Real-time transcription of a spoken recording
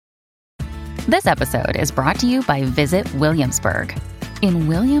This episode is brought to you by Visit Williamsburg. In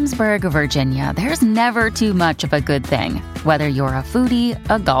Williamsburg, Virginia, there's never too much of a good thing. Whether you're a foodie,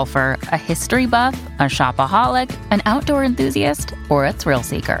 a golfer, a history buff, a shopaholic, an outdoor enthusiast, or a thrill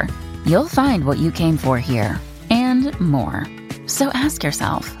seeker, you'll find what you came for here and more. So ask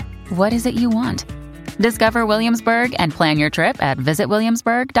yourself, what is it you want? Discover Williamsburg and plan your trip at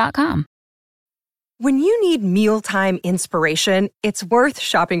visitwilliamsburg.com. When you need mealtime inspiration, it's worth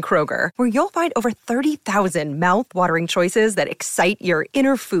shopping Kroger, where you'll find over 30,000 mouth-watering choices that excite your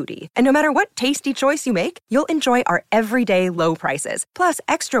inner foodie. And no matter what tasty choice you make, you'll enjoy our everyday low prices, plus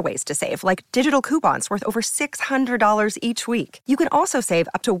extra ways to save, like digital coupons worth over $600 each week. You can also save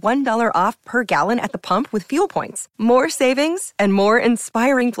up to $1 off per gallon at the pump with fuel points. More savings and more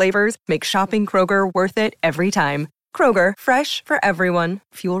inspiring flavors make shopping Kroger worth it every time. Kroger, fresh for everyone.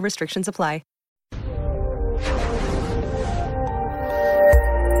 Fuel restrictions apply.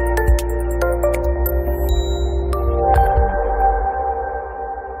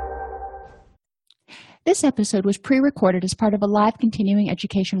 This episode was pre-recorded as part of a live continuing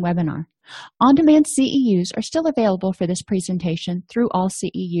education webinar. On-demand CEUs are still available for this presentation through All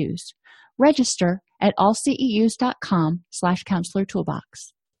CEUs. Register at allceus.com/counselor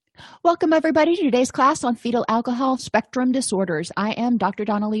toolbox. Welcome, everybody, to today's class on fetal alcohol spectrum disorders. I am Dr.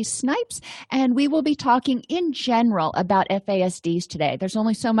 Dawn-Elise Snipes, and we will be talking in general about FASDs today. There's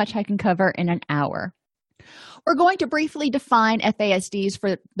only so much I can cover in an hour. We're going to briefly define FASDs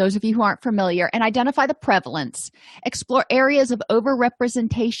for those of you who aren't familiar and identify the prevalence, explore areas of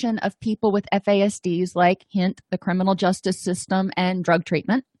overrepresentation of people with FASDs like, hint, the criminal justice system and drug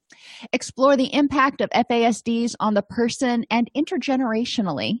treatment, explore the impact of FASDs on the person and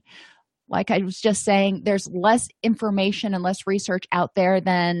intergenerationally. Like I was just saying, there's less information and less research out there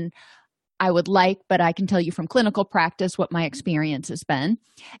than I would like, but I can tell you from clinical practice what my experience has been,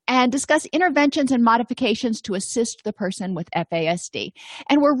 and discuss interventions and modifications to assist the person with FASD.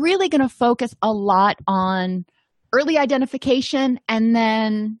 And we're really going to focus a lot on early identification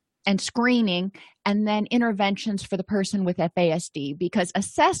and screening, and then interventions for the person with FASD, because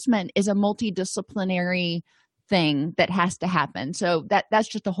assessment is a multidisciplinary thing that has to happen. So that's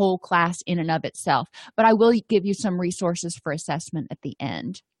just a whole class in and of itself. But I will give you some resources for assessment at the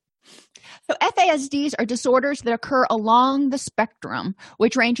end. So FASDs are disorders that occur along the spectrum,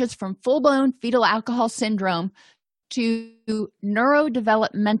 which ranges from full-blown fetal alcohol syndrome to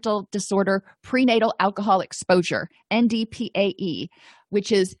neurodevelopmental disorder prenatal alcohol exposure, NDPAE,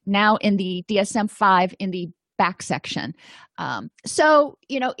 which is now in the DSM-5 in the back section.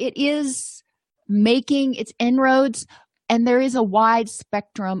 It is making its inroads, and there is a wide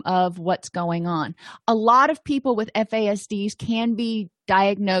spectrum of what's going on. A lot of people with FASDs can be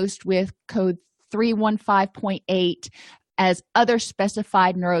diagnosed with code 315.8 as other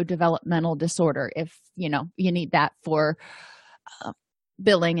specified neurodevelopmental disorder, if you need that for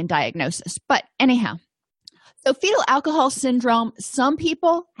billing and diagnosis. But anyhow, so fetal alcohol syndrome, some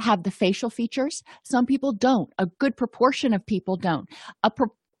people have the facial features, some people don't. A good proportion of people don't.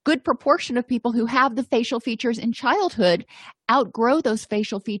 Good proportion of people who have the facial features in childhood outgrow those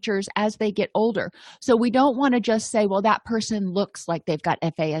facial features as they get older. So we don't want to just say, well, that person looks like they've got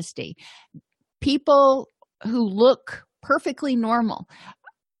FASD. People who look perfectly normal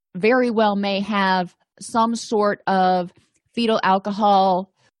very well may have some sort of fetal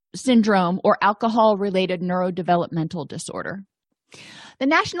alcohol syndrome or alcohol-related neurodevelopmental disorder. The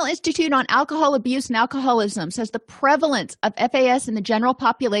National Institute on Alcohol Abuse and Alcoholism says the prevalence of FAS in the general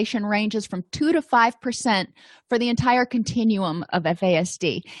population ranges from 2 to 5% for the entire continuum of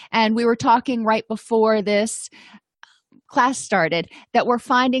FASD. And we were talking right before this class started that we're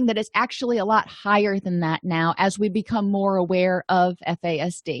finding that it's actually a lot higher than that now as we become more aware of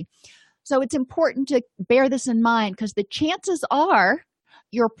FASD. So it's important to bear this in mind, because the chances are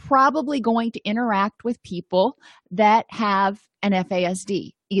you're probably going to interact with people that have an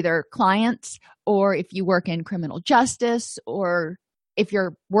FASD, either clients, or if you work in criminal justice, or if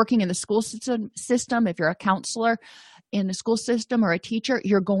you're working in the school system, if you're a counselor in the school system or a teacher,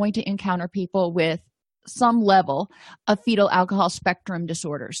 you're going to encounter people with some level of fetal alcohol spectrum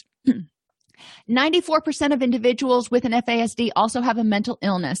disorders. 94% of individuals with an FASD also have a mental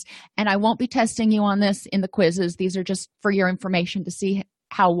illness, and I won't be testing you on this in the quizzes. These are just for your information to see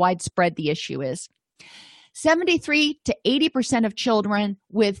how widespread the issue is. 73 to 80% of children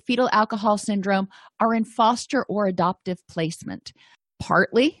with fetal alcohol syndrome are in foster or adoptive placement,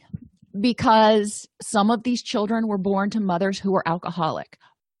 partly because some of these children were born to mothers who were alcoholic.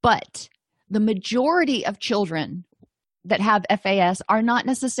 But the majority of children that have FAS are not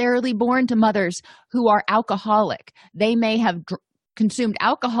necessarily born to mothers who are alcoholic. They may have consumed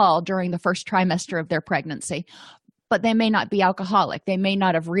alcohol during the first trimester of their pregnancy, but they may not be alcoholic. They may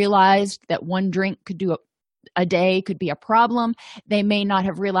not have realized that one drink could do a day could be a problem. They may not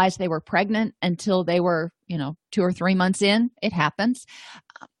have realized they were pregnant until they were, 2 or 3 months in. It happens.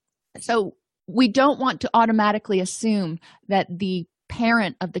 So we don't want to automatically assume that the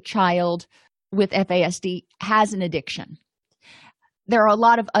parent of the child with FASD has an addiction. There are a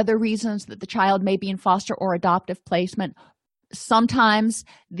lot of other reasons that the child may be in foster or adoptive placement. Sometimes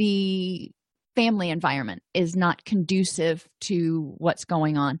the family environment is not conducive to what's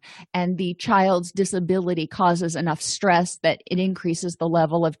going on, and the child's disability causes enough stress that it increases the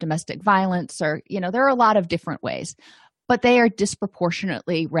level of domestic violence, or there are a lot of different ways, but they are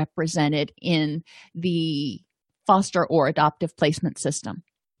disproportionately represented in the foster or adoptive placement system.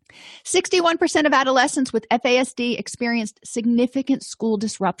 61% of adolescents with FASD experienced significant school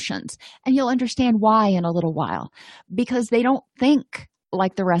disruptions, and you'll understand why in a little while, because they don't think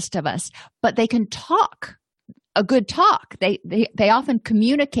like the rest of us, but they can talk a good talk. They often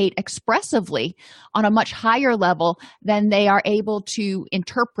communicate expressively on a much higher level than they are able to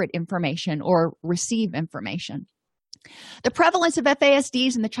interpret information or receive information. The prevalence of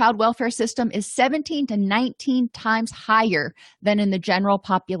FASDs in the child welfare system is 17 to 19 times higher than in the general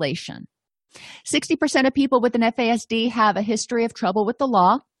population. 60% of people with an FASD have a history of trouble with the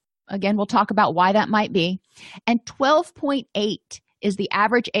law. Again, we'll talk about why that might be. And 12.8 is the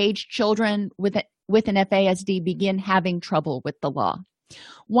average age children with an FASD begin having trouble with the law.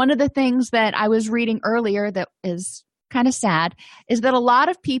 One of the things that I was reading earlier that is kind of sad is that a lot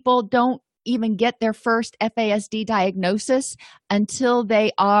of people don't even get their first FASD diagnosis until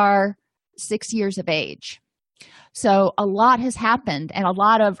they are 6 years of age. So a lot has happened, and a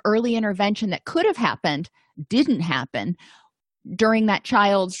lot of early intervention that could have happened didn't happen during that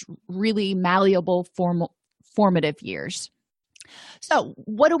child's really malleable formative years. So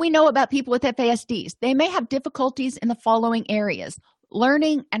what do we know about people with FASDs? They may have difficulties in the following areas: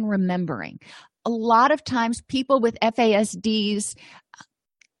 learning and remembering. A lot of times people with FASDs,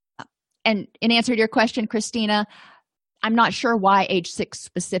 and in answer to your question, Christina, I'm not sure why age 6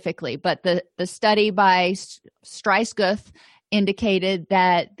 specifically, but the study by Streisguth indicated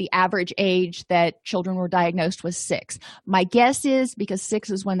that the average age that children were diagnosed was 6. My guess is because 6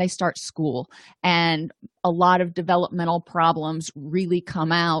 is when they start school, and a lot of developmental problems really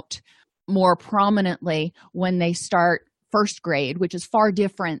come out more prominently when they start first grade, which is far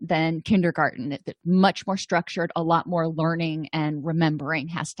different than kindergarten. It's much more structured, a lot more learning and remembering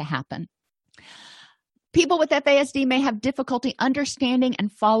has to happen. People with FASD may have difficulty understanding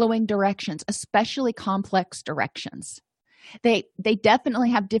and following directions, especially complex directions. They definitely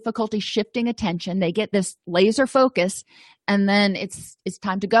have difficulty shifting attention. They get this laser focus, and then it's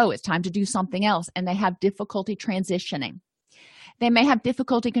time to go. It's time to do something else, and they have difficulty transitioning. They may have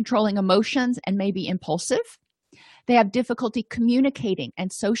difficulty controlling emotions and may be impulsive. They have difficulty communicating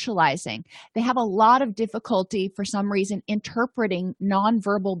and socializing. They have a lot of difficulty, for some reason, interpreting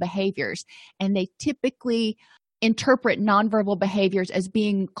nonverbal behaviors, and they typically interpret nonverbal behaviors as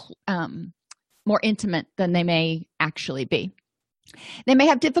being more intimate than they may actually be. They may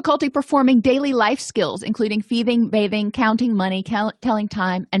have difficulty performing daily life skills, including feeding, bathing, counting money, telling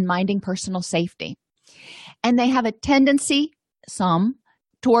time, and minding personal safety. And they have a tendency,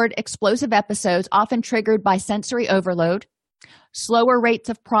 toward explosive episodes, often triggered by sensory overload, slower rates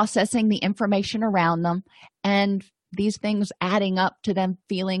of processing the information around them, and these things adding up to them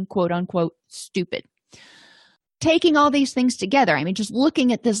feeling, quote unquote, stupid. Taking all these things together, just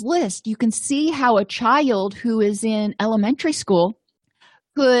looking at this list, you can see how a child who is in elementary school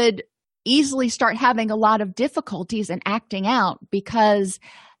could easily start having a lot of difficulties and acting out because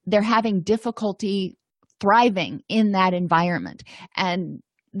they're having difficulty thriving in that environment. And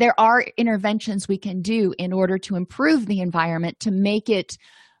there are interventions we can do in order to improve the environment to make it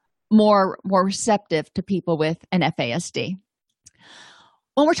more receptive to people with an FASD.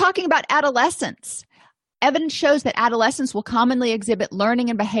 When we're talking about adolescence, evidence shows that adolescents will commonly exhibit learning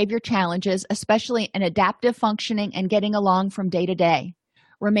and behavior challenges, especially in adaptive functioning and getting along from day to day,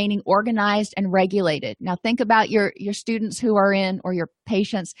 remaining organized and regulated. Now think about your students who are in, or your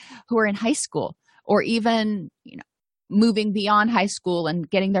patients who are in high school, or even moving beyond high school and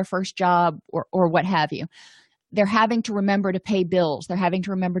getting their first job or what have you. They're having to remember to pay bills. They're having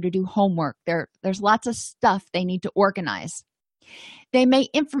to remember to do homework. There's lots of stuff they need to organize. They may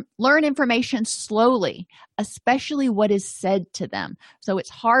learn information slowly, especially what is said to them. So it's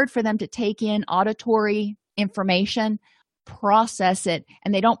hard for them to take in auditory information, process it,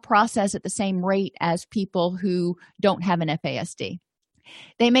 and they don't process at the same rate as people who don't have an FASD.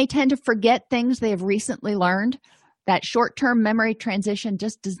 They may tend to forget things they have recently learned. That short-term memory transition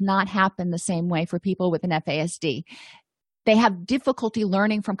just does not happen the same way for people with an FASD. They have difficulty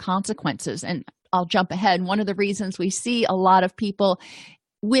learning from consequences. And I'll jump ahead. One of the reasons we see a lot of people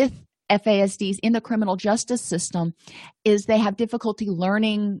with FASDs in the criminal justice system is they have difficulty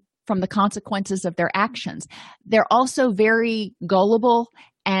learning from the consequences of their actions. They're also very gullible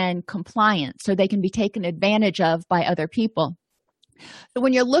and compliant, so they can be taken advantage of by other people. So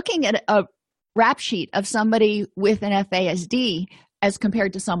when you're looking at a rap sheet of somebody with an FASD as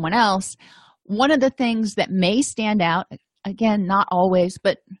compared to someone else, one of the things that may stand out, again, not always,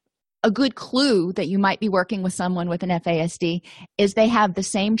 but a good clue that you might be working with someone with an FASD is they have the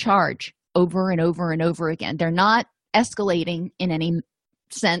same charge over and over and over again. They're not escalating in any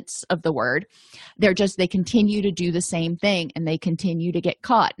sense of the word. They continue to do the same thing and they continue to get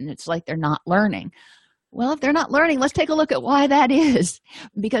caught, and it's like they're not learning. Well, if they're not learning, let's take a look at why that is,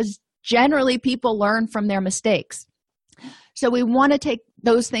 because generally people learn from their mistakes. So we want to take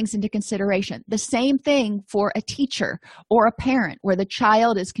those things into consideration. The same thing for a teacher or a parent where the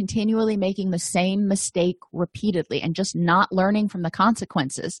child is continually making the same mistake repeatedly and just not learning from the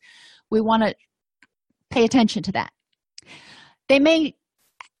consequences. We want to pay attention to that. They may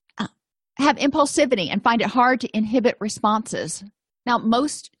have impulsivity and find it hard to inhibit responses. Now,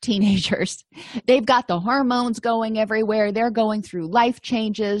 most teenagers, they've got the hormones going everywhere. They're going through life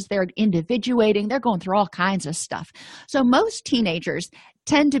changes. They're individuating. They're going through all kinds of stuff. So most teenagers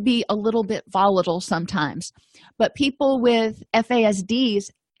tend to be a little bit volatile sometimes. But people with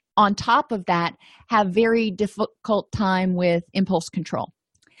FASDs, on top of that, have very difficult time with impulse control.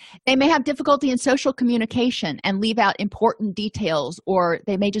 They may have difficulty in social communication and leave out important details, or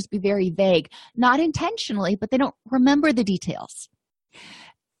they may just be very vague, not intentionally, but they don't remember the details.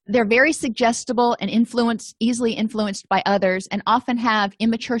 They're very suggestible and easily influenced by others, and often have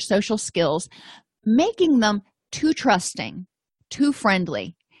immature social skills, making them too trusting, too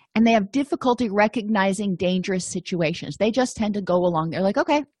friendly, and they have difficulty recognizing dangerous situations. They just tend to go along. They're like,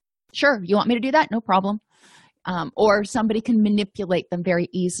 okay, sure, you want me to do that? No problem. Or somebody can manipulate them very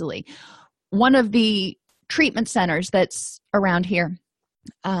easily. One of the treatment centers that's around here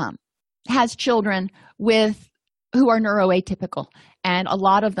has children who are neuroatypical, and a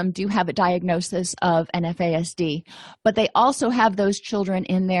lot of them do have a diagnosis of an FASD, but they also have those children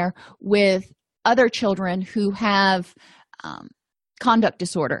in there with other children who have conduct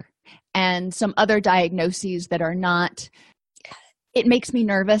disorder and some other diagnoses that are not. It makes me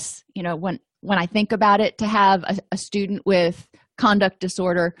nervous, when I think about it, to have a student with conduct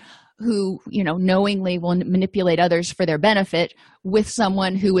disorder who, knowingly will manipulate others for their benefit with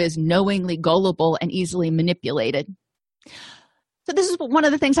someone who is knowingly gullible and easily manipulated. So this is one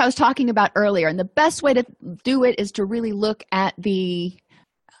of the things I was talking about earlier, and the best way to do it is to really look at a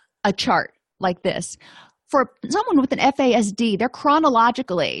chart like this. For someone with an FASD, their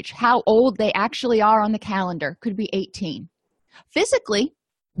chronological age, how old they actually are on the calendar, could be 18. Physically,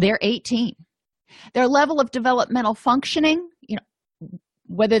 they're 18. Their level of developmental functioning,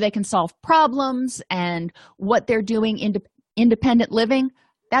 whether they can solve problems and what they're doing independent living,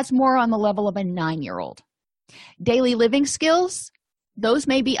 that's more on the level of a 9-year-old. Daily living skills, those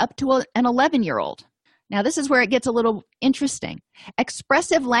may be up to an 11-year-old. Now, this is where it gets a little interesting.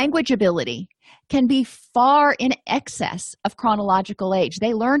 Expressive language ability can be far in excess of chronological age.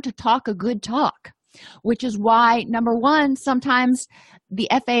 They learn to talk a good talk, which is why, number one, sometimes the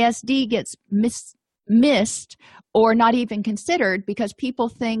FASD gets missed or not even considered because people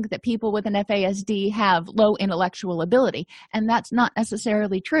think that people with an FASD have low intellectual ability, and that's not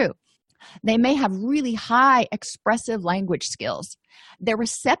necessarily true. They may have really high expressive language skills. Their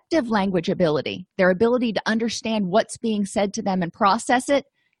receptive language ability, their ability to understand what's being said to them and process it,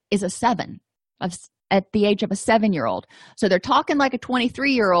 is a 7 at the age of a 7-year-old. So they're talking like a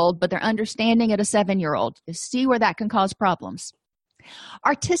 23-year-old, but they're understanding at a 7-year-old. You see where that can cause problems.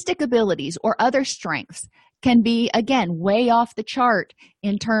 Artistic abilities or other strengths can be, again, way off the chart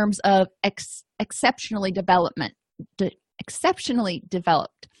in terms of exceptionally developed.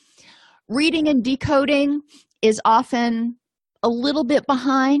 Reading and decoding is often a little bit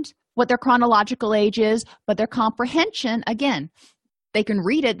behind what their chronological age is, but their comprehension, again, they can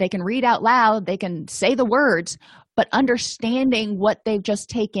read it, they can read out loud, they can say the words, but understanding what they've just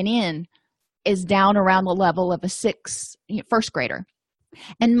taken in is down around the level of a first grader.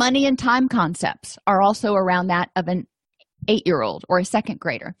 And money and time concepts are also around that of an 8-year-old or a second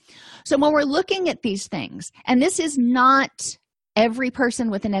grader. So when we're looking at these things, and this is not every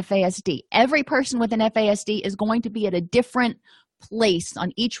person with an FASD. Every person with an FASD is going to be at a different place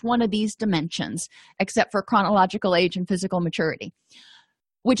on each one of these dimensions, except for chronological age and physical maturity.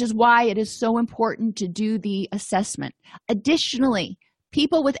 which is why it is so important to do the assessment. Additionally,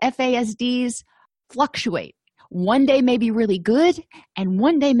 people with FASDs fluctuate. One day may be really good and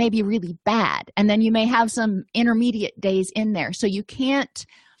one day may be really bad. And then you may have some intermediate days in there. So you can't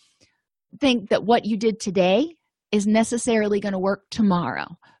think that what you did today is necessarily going to work tomorrow.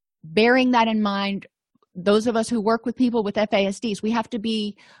 Bearing that in mind, those of us who work with people with FASDs, we have to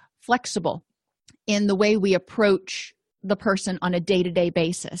be flexible in the way we approach the person on a day-to-day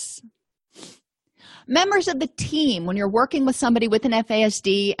basis. Members of the team, when you're working with somebody with an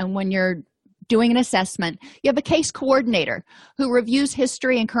FASD and when you're doing an assessment, you have a case coordinator who reviews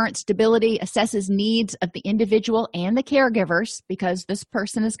history and current stability, assesses needs of the individual and the caregivers, because this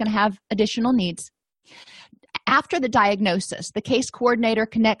person is going to have additional needs. After the diagnosis, the case coordinator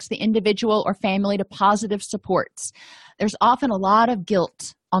connects the individual or family to positive supports. There's often a lot of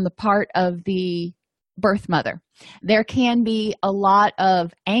guilt on the part of the birth mother. There can be a lot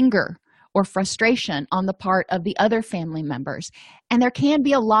of anger or frustration on the part of the other family members. And there can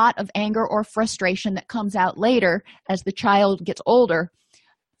be a lot of anger or frustration that comes out later as the child gets older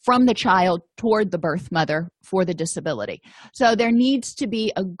from the child toward the birth mother for the disability. So there needs to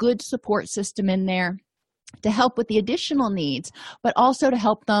be a good support system in there to help with the additional needs, but also to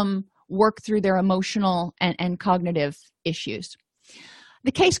help them work through their emotional and cognitive issues.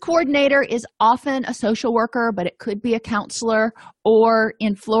 The case coordinator is often a social worker, but it could be a counselor, or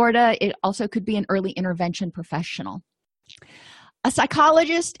in Florida, it also could be an early intervention professional. A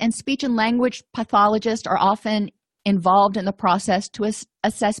psychologist and speech and language pathologist are often involved in the process to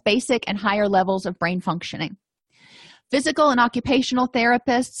assess basic and higher levels of brain functioning. Physical and occupational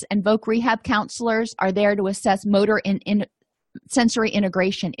therapists and voc rehab counselors are there to assess motor and sensory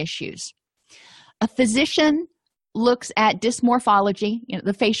integration issues. A physician looks at dysmorphology,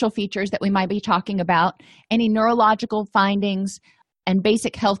 the facial features that we might be talking about, any neurological findings, and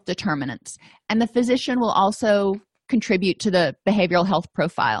basic health determinants. And the physician will also contribute to the behavioral health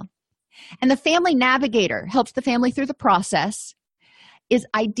profile. And the family navigator helps the family through the process, is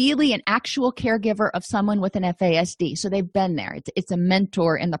ideally an actual caregiver of someone with an FASD. So they've been there. It's a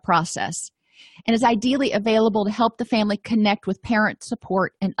mentor in the process, and is ideally available to help the family connect with parent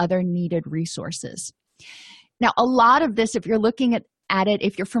support and other needed resources. Now, a lot of this, if you're looking at it,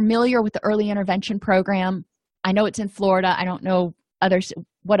 if you're familiar with the early intervention program, I know it's in Florida. I don't know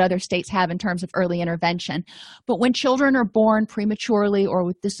what other states have in terms of early intervention. But when children are born prematurely or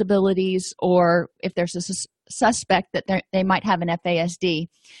with disabilities, or if there's a suspect that they might have an FASD,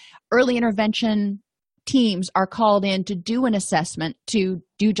 early intervention teams are called in to do an assessment to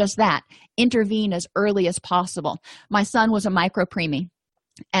do just that, intervene as early as possible. My son was a micropreemie,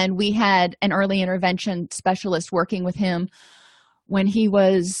 and we had an early intervention specialist working with him when he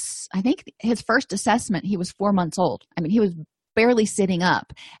was, I think his first assessment, he was 4 months old. I mean, he was barely sitting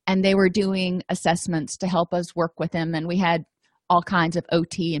up, and they were doing assessments to help us work with him. And we had all kinds of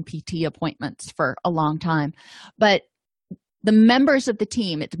OT and PT appointments for a long time. But the members of the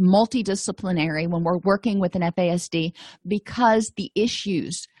team, it's multidisciplinary when we're working with an FASD, because the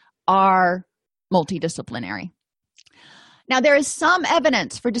issues are multidisciplinary. Now, there is some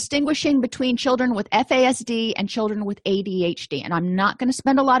evidence for distinguishing between children with FASD and children with ADHD, and I'm not going to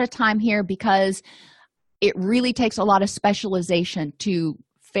spend a lot of time here because it really takes a lot of specialization to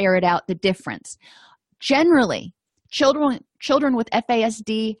ferret out the difference. Generally, children with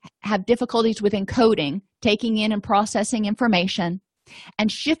FASD have difficulties with encoding, taking in and processing information,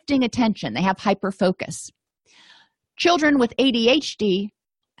 and shifting attention. They have hyperfocus. Children with ADHD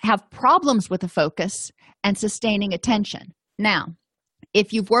have problems with the focus and sustaining attention. Now,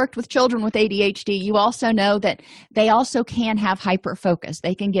 if you've worked with children with ADHD, you also know that they also can have hyperfocus.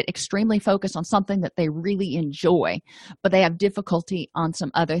 They can get extremely focused on something that they really enjoy, but they have difficulty on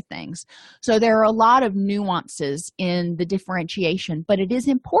some other things. So there are a lot of nuances in the differentiation, but it is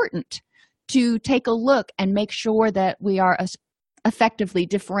important to take a look and make sure that we are effectively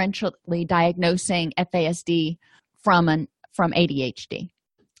differentially diagnosing FASD from ADHD.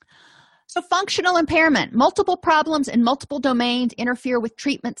 So functional impairment, multiple problems in multiple domains interfere with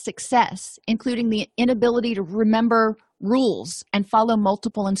treatment success, including the inability to remember rules and follow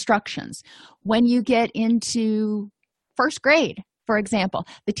multiple instructions. When you get into first grade, for example,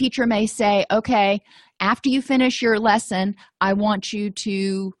 the teacher may say, okay, after you finish your lesson, I want you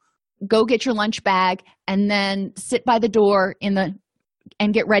to go get your lunch bag and then sit by the door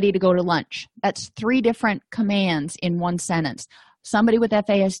and get ready to go to lunch. That's 3 different commands in one sentence. Somebody with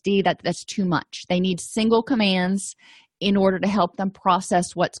FASD, that's too much. They need single commands in order to help them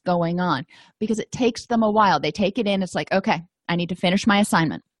process what's going on, because it takes them a while. They take it in, it's like, okay, I need to finish my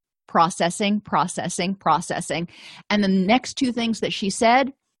assignment. processing. And the next two things that she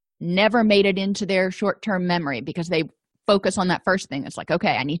said never made it into their short-term memory because they focus on that first thing. It's like,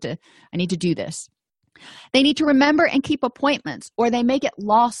 okay, I need to do this. They need to remember and keep appointments, or they may get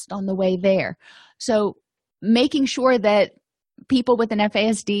lost on the way there. So making sure that people with an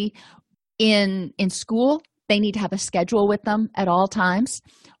FASD in school, they need to have a schedule with them at all times.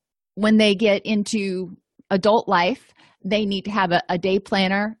 When they get into adult life, they need to have a day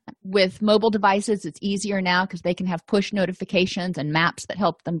planner. With mobile devices, it's easier now because they can have push notifications and maps that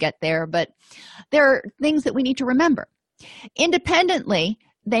help them get there. But there are things that we need to remember. Independently,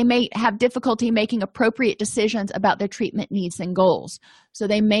 they may have difficulty making appropriate decisions about their treatment needs and goals. So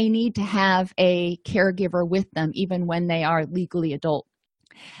they may need to have a caregiver with them even when they are legally adult.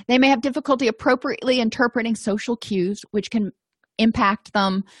 They may have difficulty appropriately interpreting social cues, which can impact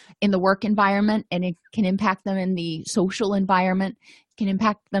them in the work environment, and it can impact them in the social environment. It can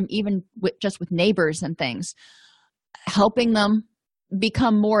impact them even just with neighbors and things. Helping them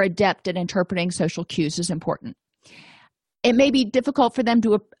become more adept at interpreting social cues is important. It may be difficult for them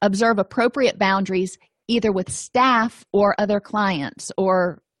to observe appropriate boundaries either with staff or other clients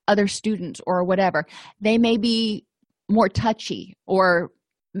or other students or whatever. They may be more touchy or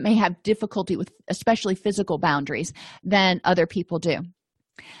may have difficulty with especially physical boundaries than other people do.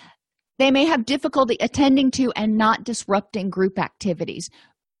 They may have difficulty attending to and not disrupting group activities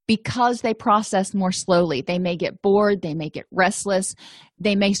because they process more slowly. They may get bored, they may get restless,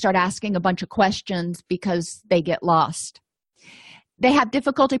 they may start asking a bunch of questions because they get lost. They have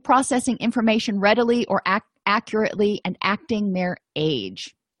difficulty processing information readily or accurately and acting their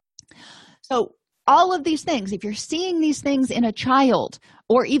age. So all of these things, if you're seeing these things in a child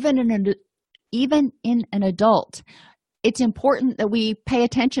or even in an adult, it's important that we pay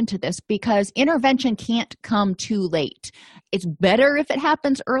attention to this because intervention can't come too late. It's better if it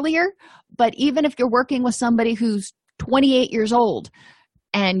happens earlier, but even if you're working with somebody who's 28 years old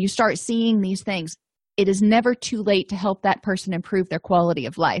and you start seeing these things, it is never too late to help that person improve their quality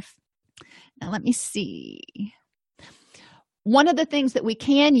of life. Now, let me see. One of the things that we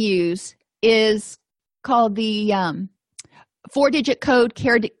can use is called the 4-digit code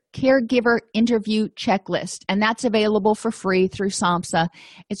caregiver interview checklist, and that's available for free through SAMHSA.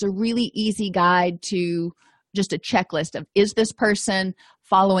 It's a really easy guide to just a checklist of, is this person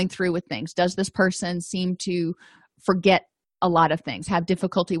following through with things? Does this person seem to forget a lot of things, have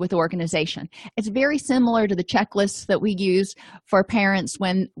difficulty with organization? It's very similar to the checklists that we use for parents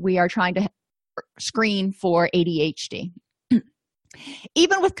when we are trying to screen for ADHD.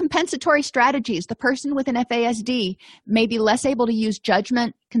 Even with compensatory strategies, the person with an FASD may be less able to use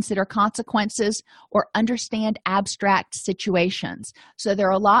judgment, consider consequences, or understand abstract situations. So they're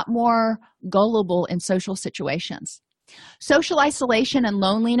a lot more gullible in social situations. Social isolation and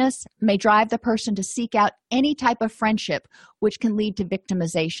loneliness may drive the person to seek out any type of friendship, which can lead to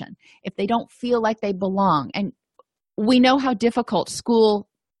victimization if they don't feel like they belong. And we know how difficult school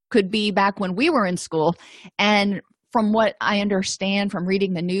could be back when we were in school. And from what I understand from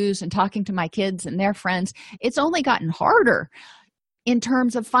reading the news and talking to my kids and their friends, it's only gotten harder in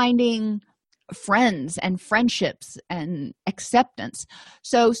terms of finding friends and friendships and acceptance.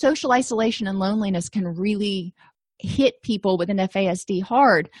 So social isolation and loneliness can really hit people with an FASD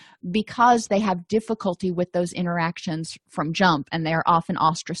hard because they have difficulty with those interactions from jump, and they're often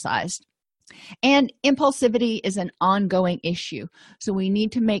ostracized. And impulsivity is an ongoing issue. So we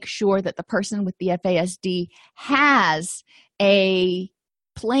need to make sure that the person with the FASD has a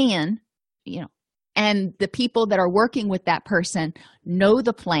plan, and the people that are working with that person know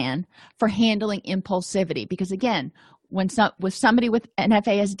the plan for handling impulsivity. Because again, with somebody with an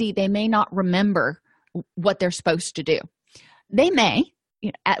FASD, they may not remember what they're supposed to do. They may,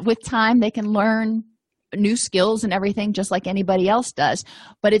 with time, they can learn new skills and everything just like anybody else does,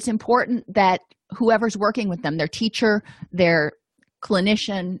 but it's important that whoever's working with them, their teacher, their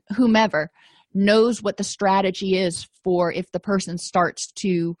clinician, whomever, knows what the strategy is for if the person starts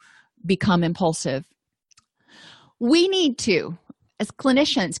to become impulsive. We need to, as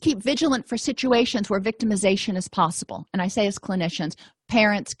clinicians, keep vigilant for situations where victimization is possible. And I say as clinicians,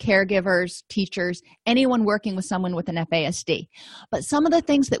 parents, caregivers, teachers, anyone working with someone with an FASD. But some of the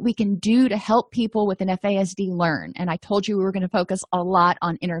things that we can do to help people with an FASD learn, and I told you we were going to focus a lot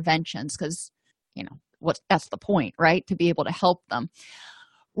on interventions because, that's the point, right? To be able to help them.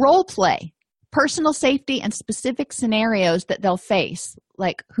 Role play, personal safety and specific scenarios that they'll face,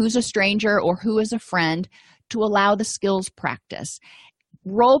 like who's a stranger or who is a friend, to allow the skills practice.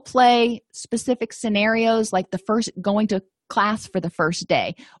 Role play specific scenarios like going to class for the first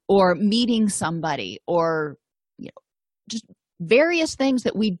day or meeting somebody or just various things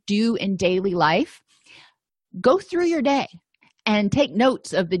that we do in daily life. Go through your day and take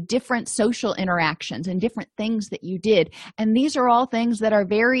notes of the different social interactions and different things that you did. And these are all things that are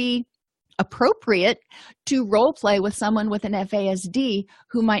very appropriate to role play with someone with an FASD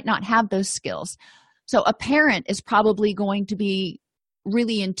who might not have those skills. So a parent is probably going to be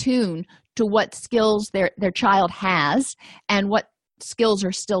really in tune to what skills their child has and what skills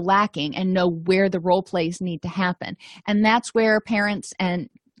are still lacking, and know where the role plays need to happen. And that's where parents and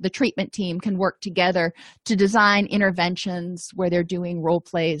the treatment team can work together to design interventions where they're doing role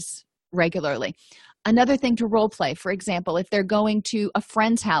plays regularly. Another thing to role play, for example, if they're going to a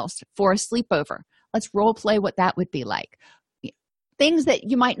friend's house for a sleepover, let's role play what that would be like. Things that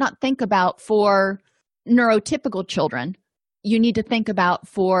you might not think about for neurotypical children, you need to think about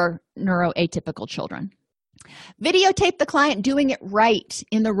for neuroatypical children. Videotape the client doing it right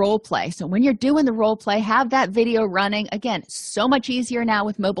in the role play. So when you're doing the role play, have that video running. Again, so much easier now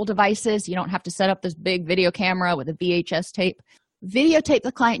with mobile devices. You don't have to set up this big video camera with a VHS tape. Videotape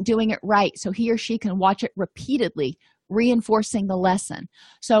the client doing it right so he or she can watch it repeatedly, reinforcing the lesson.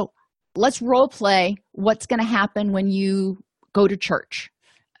 So let's role play what's going to happen when you go to church.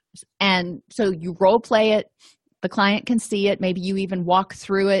 And so you role play it. The client can see it. Maybe you even walk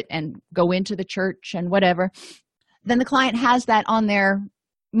through it and go into the church and whatever. Then the client has that on their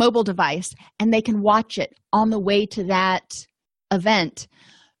mobile device and they can watch it on the way to that event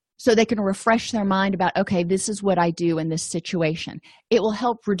so they can refresh their mind about, okay, this is what I do in this situation. It will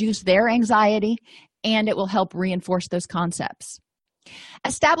help reduce their anxiety and it will help reinforce those concepts.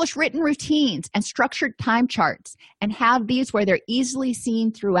 Establish written routines and structured time charts and have these where they're easily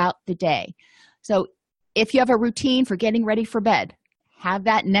seen throughout the day. So if you have a routine for getting ready for bed, have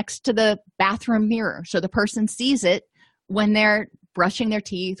that next to the bathroom mirror so the person sees it when they're brushing their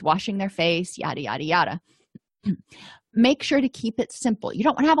teeth, washing their face, yada, yada, yada. Make sure to keep it simple. You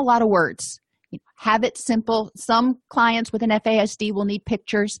don't want to have a lot of words. Have it simple. Some clients with an FASD will need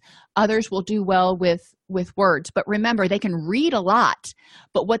pictures. Others will do well with words. But remember, they can read a lot,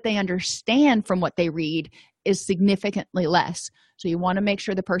 but what they understand from what they read is significantly less. So you want to make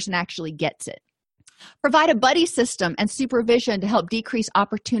sure the person actually gets it. Provide a buddy system and supervision to help decrease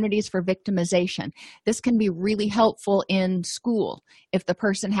opportunities for victimization. This can be really helpful in school if the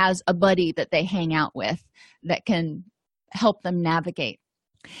person has a buddy that they hang out with that can help them navigate.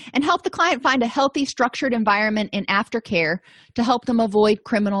 And help the client find a healthy, structured environment in aftercare to help them avoid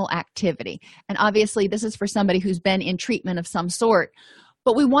criminal activity. And obviously, this is for somebody who's been in treatment of some sort.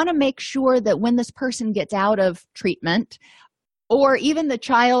 But we want to make sure that when this person gets out of treatment, or even the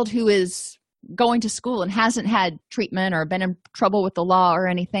child who is going to school and hasn't had treatment or been in trouble with the law or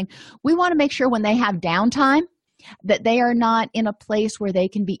anything, we want to make sure when they have downtime that they are not in a place where they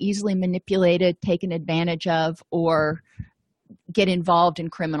can be easily manipulated, taken advantage of, or get involved in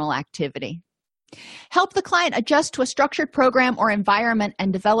criminal activity. Help the client adjust to a structured program or environment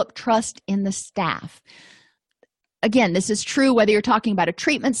and develop trust in the staff. Again, this is true whether you're talking about a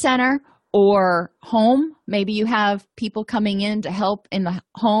treatment center or home. Maybe you have people coming in to help in the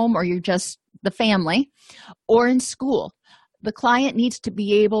home, or you're just the family, or in school. The client needs to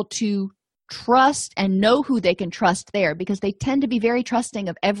be able to trust and know who they can trust there, because they tend to be very trusting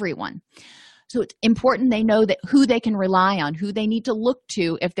of everyone. So it's important they know that who they can rely on, who they need to look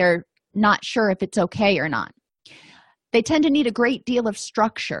to if they're not sure if it's okay or not. They tend to need a great deal of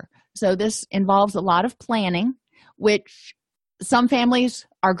structure. So this involves a lot of planning, which some families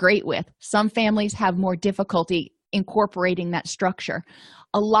are great with. Some families have more difficulty incorporating that structure.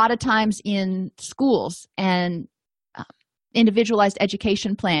 A lot of times in schools, and individualized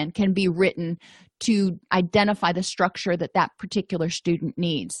education plan can be written to identify the structure that that particular student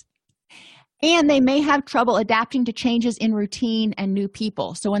needs. And they may have trouble adapting to changes in routine and new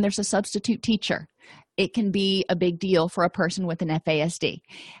people. So when there's a substitute teacher, it can be a big deal for a person with an FASD.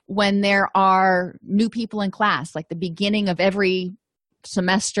 When there are new people in class, like the beginning of every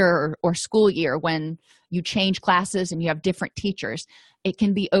semester or school year, when you change classes and you have different teachers, it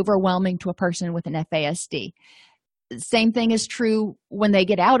can be overwhelming to a person with an FASD. Same thing is true when they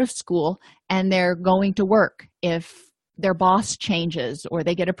get out of school and they're going to work. If their boss changes, or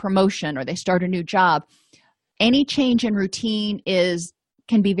they get a promotion, or they start a new job, any change in routine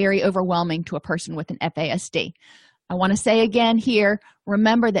can be very overwhelming to a person with an FASD. I want to say again here,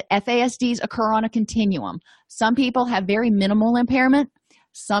 remember that FASDs occur on a continuum. Some people have very minimal impairment.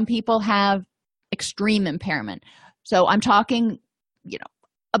 Some people have extreme impairment. So I'm talking,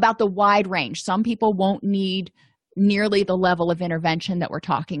 about the wide range. Some people won't need nearly the level of intervention that we're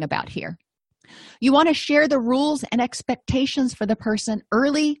talking about here. You want to share the rules and expectations for the person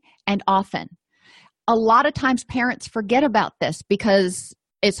early and often. a lot of times parents forget about this because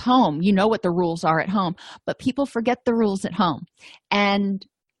it's home. You know what the rules are at home, but people forget the rules at home. And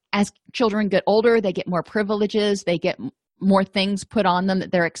as children get older, they get more privileges, they get more things put on them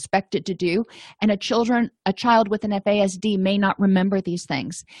that they're expected to do. And a child with an FASD may not remember these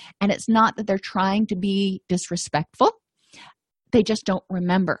things. And it's not that they're trying to be disrespectful. They just don't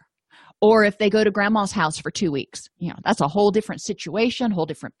remember. Or if they go to grandma's house for 2 weeks, that's a whole different situation, whole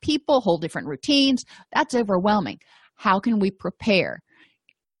different people, whole different routines. That's overwhelming. How can we prepare?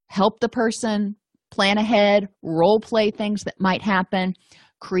 Help the person plan ahead, role play things that might happen,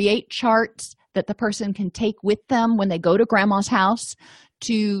 create charts that the person can take with them when they go to grandma's house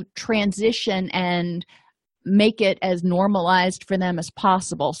to transition and make it as normalized for them as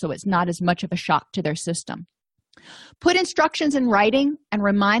possible so it's not as much of a shock to their system. Put instructions in writing and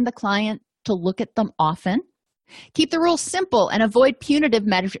remind the client to look at them often. Keep the rules simple and avoid punitive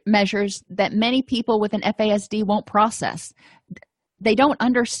measures that many people with an FASD won't process. They don't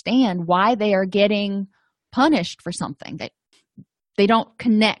understand why they are getting punished for something. They don't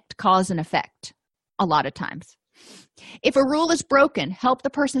connect cause and effect a lot of times. If a rule is broken, help the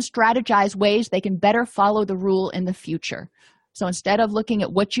person strategize ways they can better follow the rule in the future. So instead of looking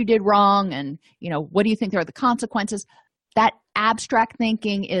at what you did wrong and, what do you think are the consequences, that abstract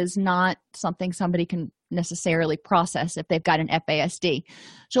thinking is not something somebody can necessarily process if they've got an FASD.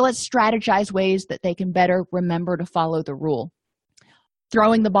 So let's strategize ways that they can better remember to follow the rule.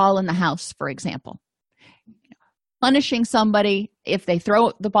 Throwing the ball in the house, for example. Punishing somebody if they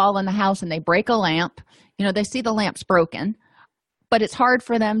throw the ball in the house and they break a lamp, they see the lamp's broken, but it's hard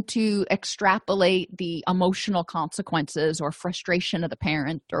for them to extrapolate the emotional consequences or frustration of the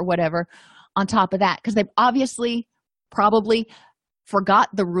parent or whatever on top of that, because they've obviously probably forgot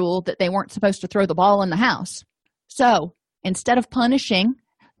the rule that they weren't supposed to throw the ball in the house. So instead of punishing,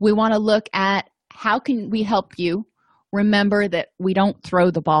 we want to look at how can we help you remember that we don't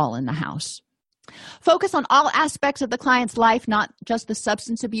throw the ball in the house. Focus on all aspects of the client's life, not just the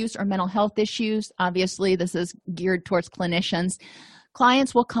substance abuse or mental health issues. Obviously, this is geared towards clinicians.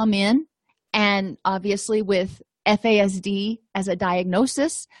 Clients will come in and obviously with FASD as a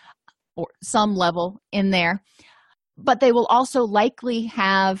diagnosis or some level in there, but they will also likely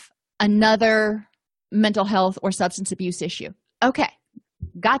have another mental health or substance abuse issue. Okay,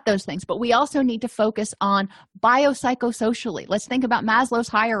 got those things, but we also need to focus on biopsychosocially. Let's think about Maslow's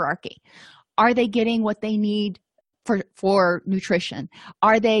hierarchy. Are they getting what they need for nutrition?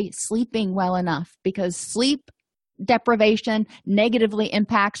 Are they sleeping well enough? Because sleep deprivation negatively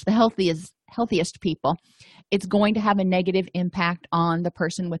impacts the healthiest people. It's going to have a negative impact on the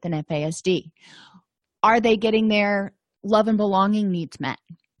person with an FASD. Are they getting their love and belonging needs met?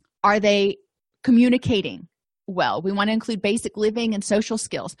 Are they communicating well? We want to include basic living and social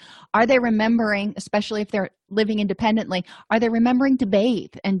skills. Are they remembering, especially if they're living independently, are they remembering to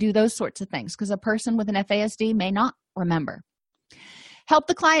bathe and do those sorts of things? Because a person with an FASD may not remember. Help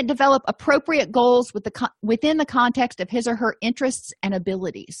the client develop appropriate goals within the context of his or her interests and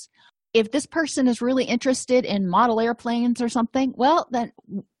abilities. If this person is really interested in model airplanes or something, well, then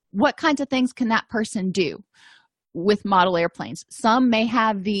what kinds of things can that person do with model airplanes? Some may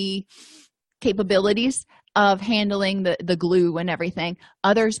have the capabilities of handling the glue and everything.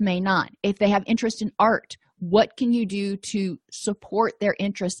 Others may not. If they have interest in art, what can you do to support their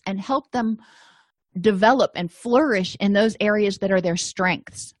interests and help them develop and flourish in those areas that are their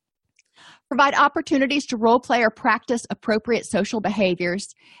strengths? Provide opportunities to role play or practice appropriate social behaviors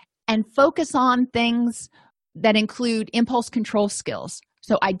and focus on things that include impulse control skills.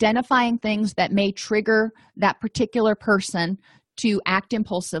 So identifying things that may trigger that particular person to act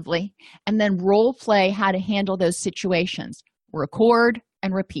impulsively, and then role play how to handle those situations. Record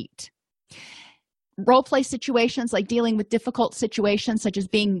and repeat. Role play situations like dealing with difficult situations such as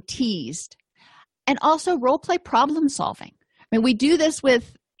being teased, and also role play problem solving. I mean, we do this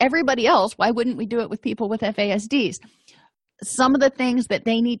with everybody else. Why wouldn't we do it with people with FASDs? Some of the things that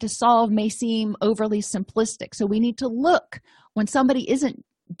they need to solve may seem overly simplistic. So we need to look when somebody isn't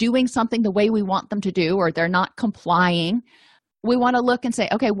doing something the way we want them to do, or they're not complying. We want to look and say,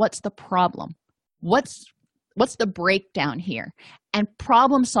 okay, what's the problem? What's the breakdown here? And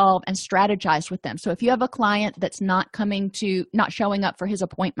problem solve and strategize with them. So if you have a client that's not showing up for his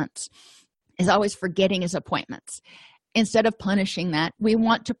appointments, is always forgetting his appointments, instead of punishing that, we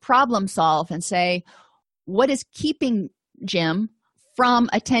want to problem solve and say, what is keeping Jim from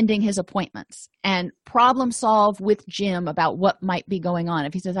attending his appointments? And problem solve with Jim about what might be going on.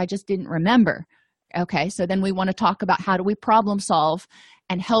 If he says, I just didn't remember. Okay, so then we want to talk about how do we problem solve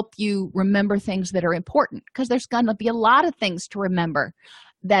and help you remember things that are important, because there's going to be a lot of things to remember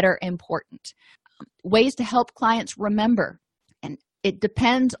that are important. Ways to help clients remember. And it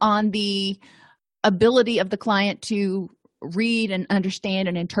depends on the ability of the client to read and understand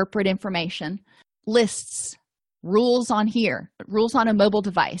and interpret information. Lists, rules on here, rules on a mobile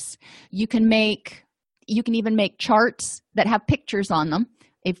device. You can even make charts that have pictures on them.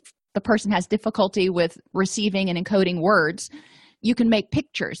 If the person has difficulty with receiving and encoding words, you can make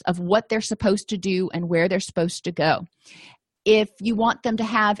pictures of what they're supposed to do and where they're supposed to go. If you want them to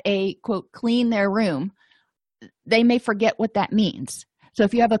have a, quote, clean their room, they may forget what that means. So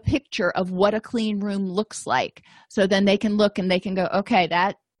if you have a picture of what a clean room looks like, so then they can look and they can go, okay,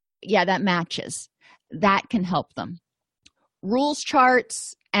 that matches. That can help them. Rules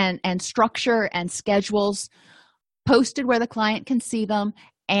charts and structure and schedules posted where the client can see them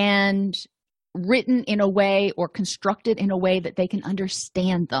and written in a way or constructed in a way that they can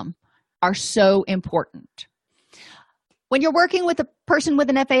understand them are so important. When you're working with a person with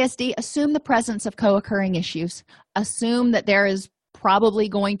an FASD, assume the presence of co-occurring issues. Assume that there is probably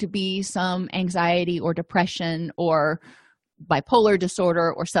going to be some anxiety or depression or bipolar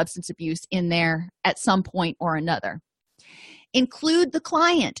disorder or substance abuse in there at some point or another. Include the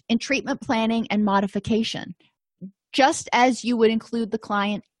client in treatment planning and modification, just as you would include the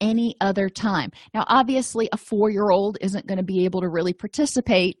client any other time. Now, obviously, a 4-year-old isn't going to be able to really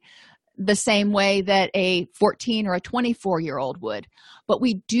participate the same way that a 14 or a 24-year-old would, but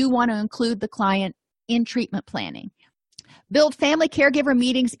we do want to include the client in treatment planning. Build family caregiver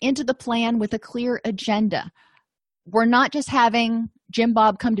meetings into the plan with a clear agenda. We're not just having Jim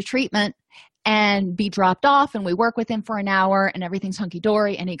Bob come to treatment and be dropped off and we work with him for an hour and everything's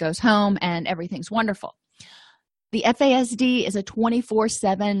hunky-dory and he goes home and everything's wonderful. The FASD is a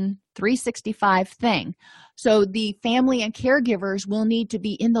 24/7, 365 thing. So the family and caregivers will need to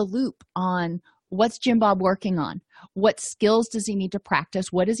be in the loop on what's Jim Bob working on? What skills does he need to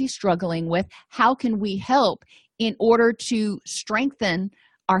practice? What is he struggling with? How can we help in order to strengthen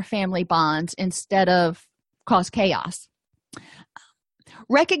our family bonds instead of cause chaos?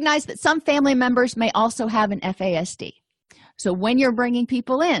 Recognize that some family members may also have an FASD. So when you're bringing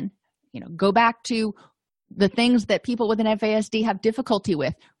people in, go back to the things that people with an FASD have difficulty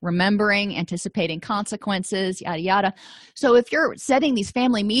with, remembering, anticipating consequences, yada, yada. So if you're setting these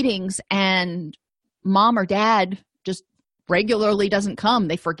family meetings and mom or dad just regularly doesn't come,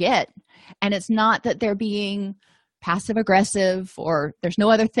 they forget, and it's not that they're being passive aggressive or there's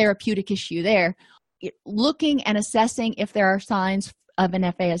no other therapeutic issue there, looking and assessing if there are signs of an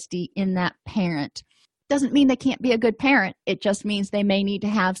FASD in that parent doesn't mean they can't be a good parent. It just means they may need to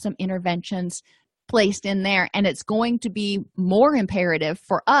have some interventions placed in there, and it's going to be more imperative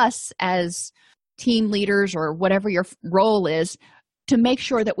for us as team leaders or whatever your role is to make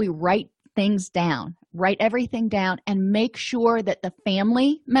sure that we write things down, write everything down, and make sure that the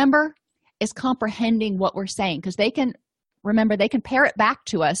family member is comprehending what we're saying, because they can parrot back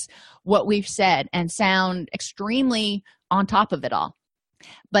to us what we've said and sound extremely on top of it all,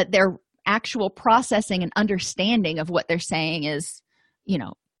 but their actual processing and understanding of what they're saying is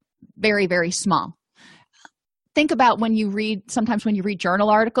very, very small. Think about sometimes when you read journal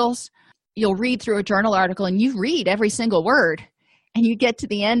articles, you'll read through a journal article and you read every single word and you get to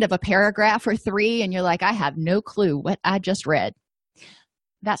the end of a paragraph or 3 and you're like, I have no clue what I just read.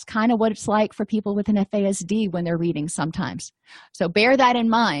 That's kind of what it's like for people with an FASD when they're reading sometimes. So bear that in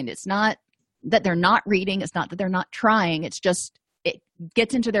mind. It's not that they're not reading. It's not that they're not trying. It's just it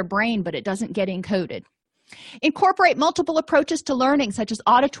gets into their brain, but it doesn't get encoded. Incorporate multiple approaches to learning, such as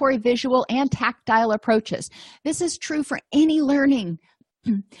auditory, visual, and tactile approaches. This is true for any learning.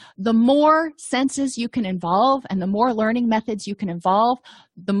 The more senses you can involve and the more learning methods you can involve,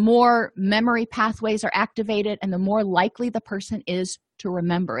 the more memory pathways are activated and the more likely the person is to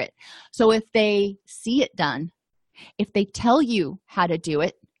remember it. So if they see it done, if they tell you how to do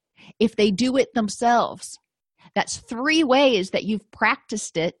it, if they do it themselves, that's 3 ways that you've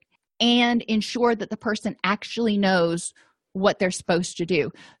practiced it and ensure that the person actually knows what they're supposed to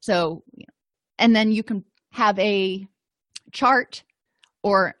do. So, and then you can have a chart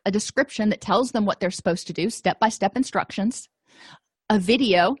or a description that tells them what they're supposed to do, step-by-step instructions, a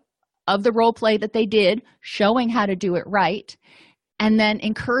video of the role play that they did showing how to do it right, and then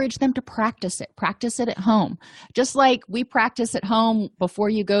encourage them to practice it at home. Just like we practice at home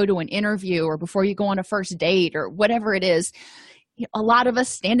before you go to an interview or before you go on a first date or whatever it is, a lot of us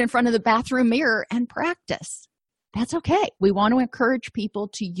stand in front of the bathroom mirror and practice. That's okay. We want to encourage people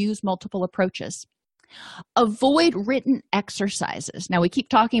to use multiple approaches. Avoid written exercises. Now, we keep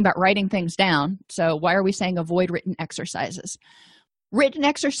talking about writing things down, so why are we saying avoid written exercises? Written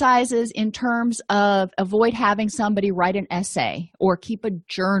exercises in terms of avoid having somebody write an essay or keep a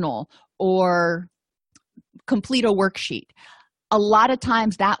journal or complete a worksheet. A lot of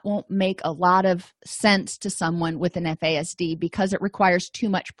times that won't make a lot of sense to someone with an FASD because it requires too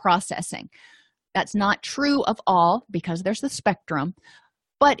much processing. That's not true of all because there's the spectrum.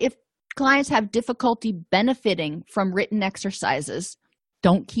 But if clients have difficulty benefiting from written exercises,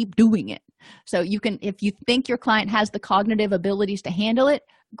 don't keep doing it. So you can, if you think your client has the cognitive abilities to handle it,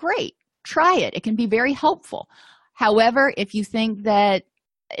 great, try it. It can be very helpful. However, if you think that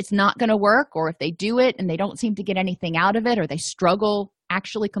it's not going to work, or if they do it and they don't seem to get anything out of it, or they struggle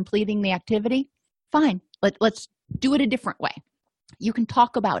actually completing the activity, fine. Let's do it a different way. You can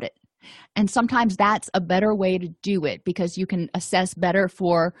talk about it. And sometimes that's a better way to do it because you can assess better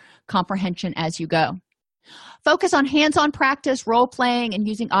for comprehension as you go. Focus on hands-on practice, role-playing, and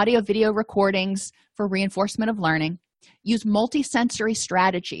using audio-video recordings for reinforcement of learning. Use multisensory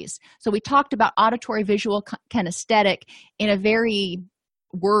strategies. So we talked about auditory, visual, kinesthetic in a very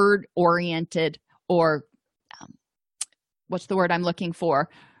word-oriented, or what's the word I'm looking for?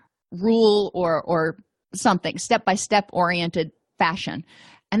 Rule or something, step-by-step oriented fashion.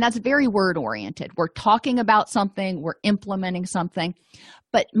 And that's very word-oriented. We're talking about something, we're implementing something.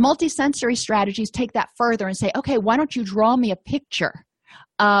 But multisensory strategies take that further and say, okay, why don't you draw me a picture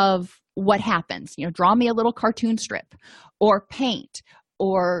of what happens? Draw me a little cartoon strip, or paint,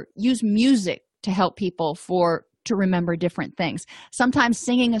 or use music to help people to remember different things. Sometimes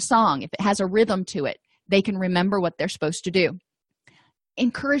singing a song, if it has a rhythm to it, they can remember what they're supposed to do.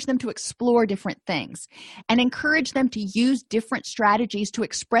 Encourage them to explore different things and encourage them to use different strategies to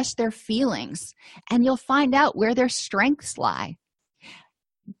express their feelings, and you'll find out where their strengths lie.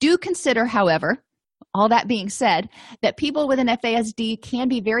 Do consider, however, all that being said, that people with an FASD can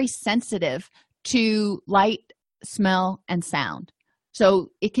be very sensitive to light, smell, and sound.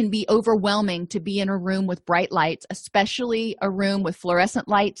 So it can be overwhelming to be in a room with bright lights, especially a room with fluorescent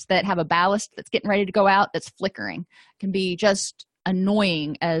lights that have a ballast that's getting ready to go out that's flickering. It can be just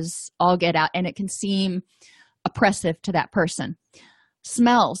annoying as all get out, and it can seem oppressive to that person.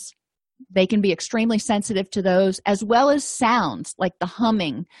 Smells, they can be extremely sensitive to those, as well as sounds like the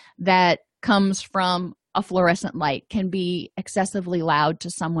humming that comes from a fluorescent light can be excessively loud to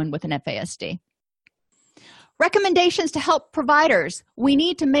someone with an FASD. Recommendations to help providers. We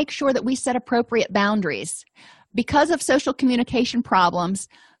need to make sure that we set appropriate boundaries. Because of social communication problems,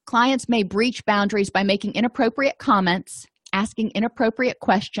 clients may breach boundaries by making inappropriate comments, asking inappropriate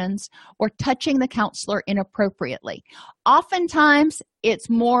questions, or touching the counselor inappropriately. Oftentimes, it's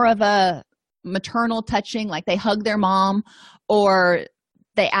more of a maternal touching, like they hug their mom, or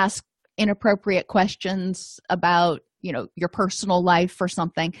they ask inappropriate questions about, your personal life or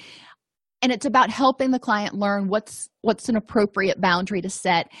something. And it's about helping the client learn what's an appropriate boundary to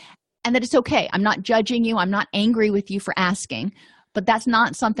set, and that it's okay. I'm not judging you. I'm not angry with you for asking, but that's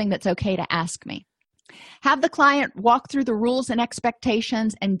not something that's okay to ask me. Have the client walk through the rules and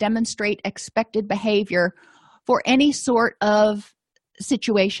expectations and demonstrate expected behavior for any sort of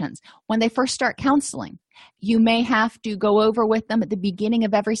situations. When they first start counseling, you may have to go over with them at the beginning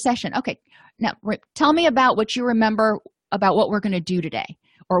of every session. Okay, now tell me about what you remember about what we're going to do today,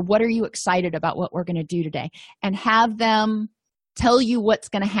 or what are you excited about what we're going to do today, and have them tell you what's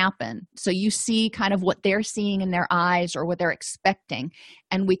going to happen so you see kind of what they're seeing in their eyes or what they're expecting,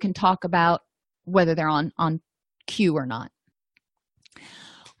 and we can talk about whether they're on cue or not.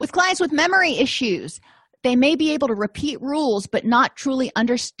 With clients with memory issues, they may be able to repeat rules but not truly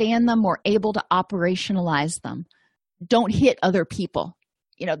understand them or able to operationalize them. Don't hit other people.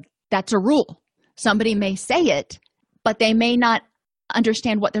 That's a rule. Somebody may say it, but they may not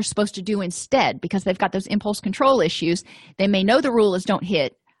understand what they're supposed to do instead because they've got those impulse control issues. They may know the rule is don't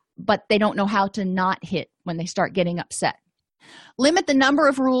hit, but they don't know how to not hit when they start getting upset. Limit the number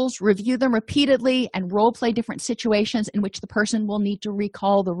of rules, review them repeatedly, and role play different situations in which the person will need to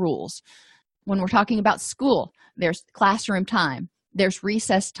recall the rules. When we're talking about school, there's classroom time, there's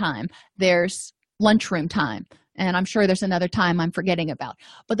recess time, there's lunchroom time, and I'm sure there's another time I'm forgetting about.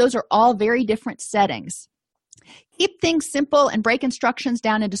 But those are all very different settings. Keep things simple and break instructions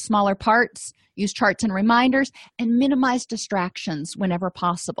down into smaller parts. Use charts and reminders, and minimize distractions whenever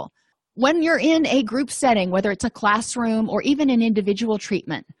possible. When you're in a group setting, whether it's a classroom or even an individual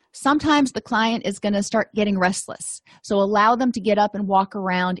treatment, sometimes the client is going to start getting restless. So allow them to get up and walk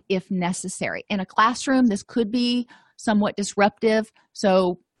around if necessary. In a classroom, this could be somewhat disruptive,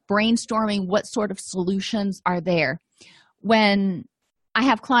 so brainstorming what sort of solutions are there. When I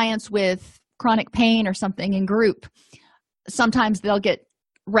have clients with chronic pain or something in group, sometimes they'll get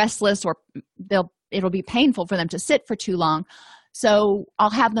restless, or it'll be painful for them to sit for too long. So I'll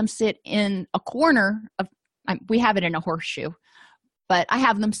have them sit in a corner of, we have it in a horseshoe, but I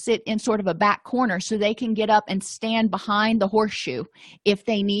have them sit in sort of a back corner so they can get up and stand behind the horseshoe if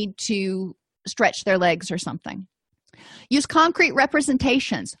they need to stretch their legs or something. Use concrete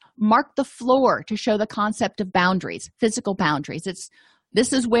representations. Mark the floor to show the concept of boundaries, physical boundaries.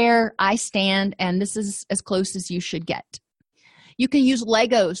 This is where I stand, and this is as close as you should get. You can use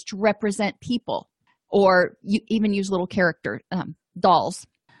Legos to represent people, or you even use little character dolls.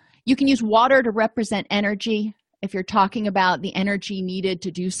 You can use water to represent energy if you're talking about the energy needed to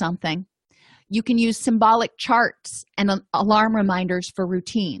do something. You can use symbolic charts and alarm reminders for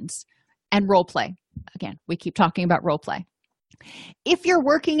routines and role play. Again, we keep talking about role play. If you're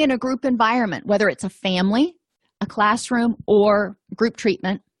working in a group environment, whether it's a family, a classroom, or group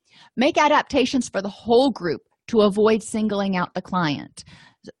treatment, make adaptations for the whole group to avoid singling out the client.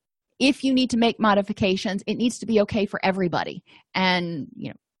 If you need to make modifications, it needs to be okay for everybody, and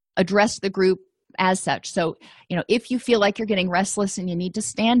address the group as such. So, if you feel like you're getting restless and you need to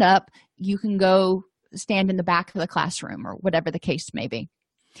stand up, you can go stand in the back of the classroom or whatever the case may be.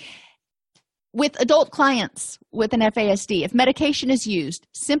 With adult clients with an FASD, if medication is used,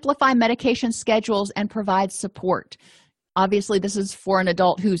 simplify medication schedules and provide support. Obviously, this is for an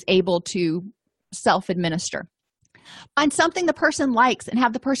adult who's able to self-administer. Find something the person likes and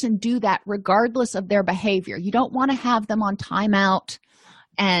have the person do that regardless of their behavior. You don't want to have them on timeout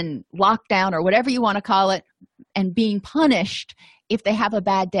and lockdown or whatever you want to call it and being punished if they have a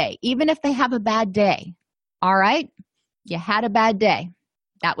bad day. Even if they have a bad day, all right? You had a bad day.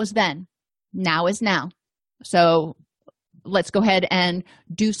 That was then. Now is now. So let's go ahead and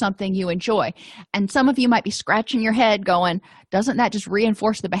do something you enjoy. And some of you might be scratching your head going, doesn't that just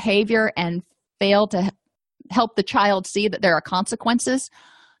reinforce the behavior and fail to help the child see that there are consequences?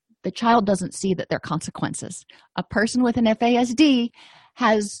 The child doesn't see that there are consequences. A person with an FASD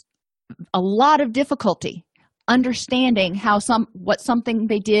has a lot of difficulty understanding what something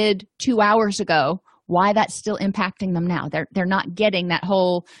they did 2 hours ago, why that's still impacting them now. They're not getting that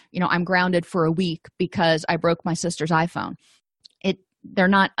whole, I'm grounded for a week because I broke my sister's iPhone. They're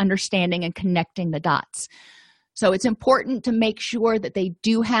not understanding and connecting the dots. So it's important to make sure that they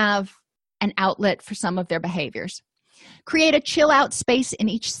do have an outlet for some of their behaviors. Create a chill out space in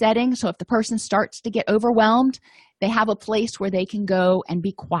each setting. So if the person starts to get overwhelmed, they have a place where they can go and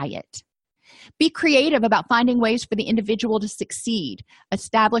be quiet. Be creative about finding ways for the individual to succeed.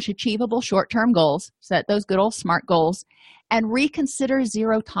 Establish achievable short-term goals, set those good old SMART goals, and reconsider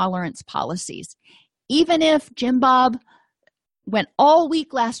zero-tolerance policies. Even if Jim Bob went all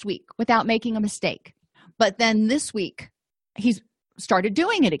week last week without making a mistake, but then this week he's started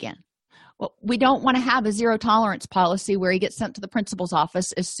doing it again. Well, we don't want to have a zero-tolerance policy where he gets sent to the principal's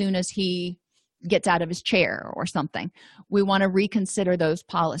office as soon as he gets out of his chair or something. We want to reconsider those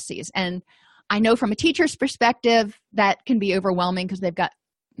policies. And I know from a teacher's perspective that can be overwhelming because they've got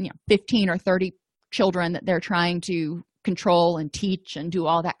 15 or 30 children that they're trying to control and teach and do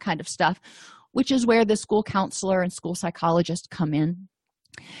all that kind of stuff, which is where the school counselor and school psychologist come in.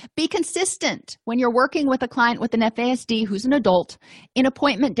 Be consistent when you're working with a client with an FASD who's an adult in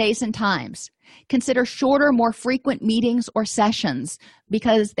appointment days and times. Consider shorter, more frequent meetings or sessions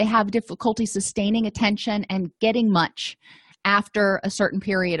because they have difficulty sustaining attention and getting much after a certain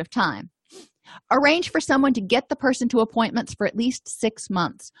period of time. Arrange for someone to get the person to appointments for at least 6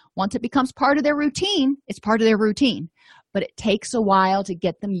 months. Once it becomes part of their routine, it's part of their routine, but it takes a while to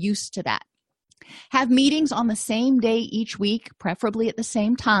get them used to that. Have meetings on the same day each week, preferably at the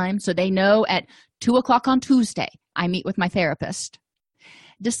same time, so they know at 2 o'clock on Tuesday, I meet with my therapist.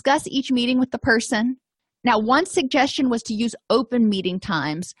 Discuss each meeting with the person. Now, one suggestion was to use open meeting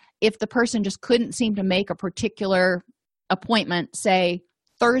times if the person just couldn't seem to make a particular appointment, say,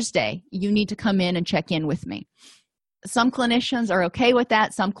 Thursday, you need to come in and check in with me. Some clinicians are okay with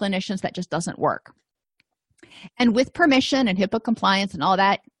that. Some clinicians, that just doesn't work. And with permission and HIPAA compliance and all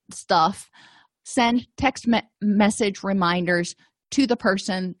that stuff, send text message reminders to the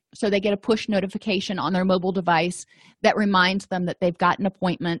person so they get a push notification on their mobile device that reminds them that they've got an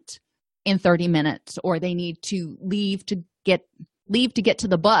appointment in 30 minutes or they need to leave to get to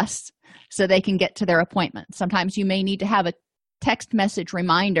the bus so they can get to their appointment. Sometimes you may need to have a text message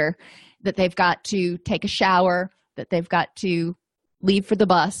reminder that they've got to take a shower, that they've got to leave for the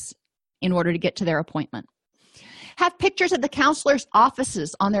bus in order to get to their appointment. Have pictures of the counselor's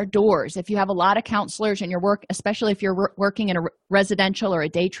offices on their doors. If you have a lot of counselors in your work, especially if you're working in a residential or a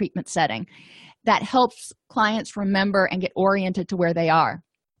day treatment setting, that helps clients remember and get oriented to where they are.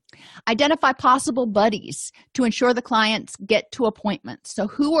 Identify possible buddies to ensure the clients get to appointments. So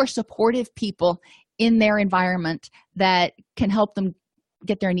who are supportive people in their environment that can help them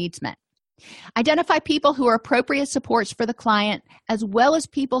get their needs met? Identify people who are appropriate supports for the client, as well as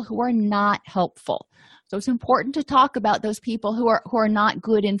people who are not helpful. So it's important to talk about those people who are not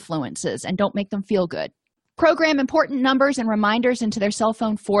good influences and don't make them feel good. Program important numbers and reminders into their cell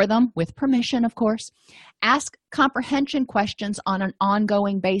phone for them, with permission, of course. Ask comprehension questions on an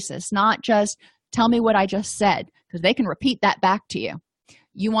ongoing basis, not just tell me what I just said, because they can repeat that back to you.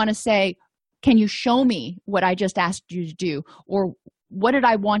 You want to say, can you show me what I just asked you to do? Or what did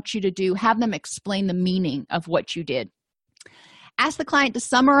I want you to do? Have them explain the meaning of what you did. Ask the client to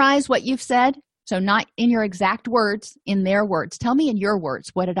summarize what you've said. So not in your exact words, in their words. Tell me in your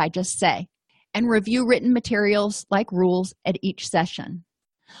words, what did I just say? And review written materials like rules at each session.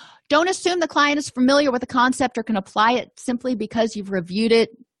 Don't assume the client is familiar with the concept or can apply it simply because you've reviewed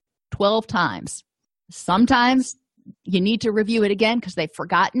it 12 times. Sometimes you need to review it again because they've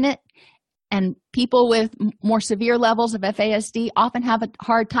forgotten it. And people with more severe levels of FASD often have a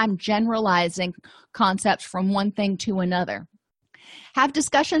hard time generalizing concepts from one thing to another. Have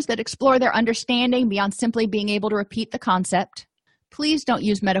discussions that explore their understanding beyond simply being able to repeat the concept. Please don't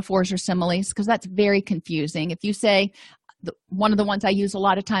use metaphors or similes because that's very confusing. If you say, one of the ones I use a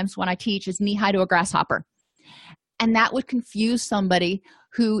lot of times when I teach is knee-high to a grasshopper. And that would confuse somebody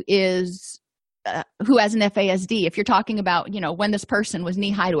who has an FASD. If you're talking about, when this person was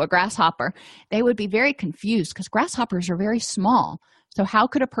knee-high to a grasshopper, they would be very confused because grasshoppers are very small. So how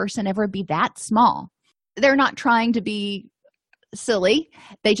could a person ever be that small? They're not trying to be silly.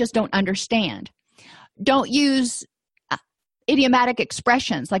 They just don't understand. Don't use idiomatic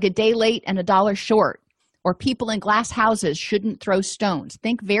expressions like a day late and a dollar short, or people in glass houses shouldn't throw stones.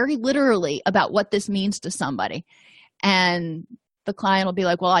 Think very literally about what this means to somebody. And the client will be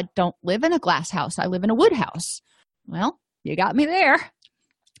like, well, I don't live in a glass house. I live in a wood house. Well, you got me there.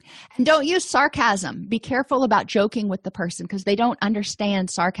 And don't use sarcasm. Be careful about joking with the person because they don't understand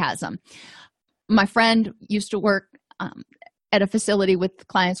sarcasm. My friend used to work at a facility with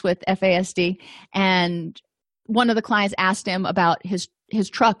clients with FASD, and one of the clients asked him about his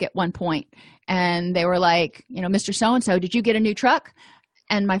truck at one point, and they were like, Mr. So-and-so, did you get a new truck?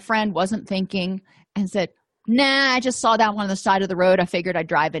 And my friend wasn't thinking and said, nah, I just saw that one on the side of the road. I figured I'd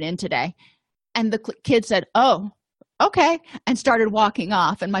drive it in today. And the kid said, oh, okay, and started walking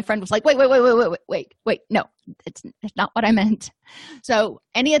off. And my friend was like, wait, no, it's not what I meant. So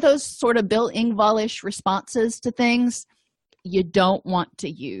any of those sort of Bill Engvall-ish responses to things, you don't want to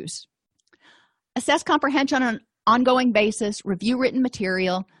use. Assess comprehension on an ongoing basis. Review written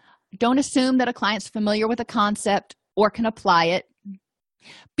material. Don't assume that a client's familiar with a concept or can apply it.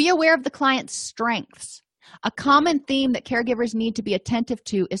 Be aware of the client's strengths. A common theme that caregivers need to be attentive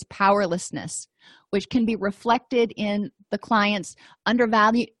to is powerlessness, which can be reflected in the clients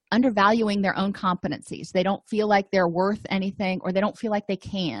undervaluing their own competencies. They don't feel like they're worth anything, or they don't feel like they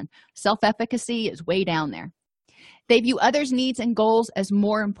can. Self-efficacy is way down there. They view others' needs and goals as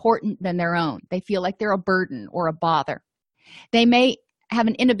more important than their own. They feel like they're a burden or a bother. They may have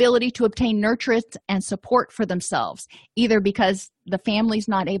an inability to obtain nurturance and support for themselves, either because the family's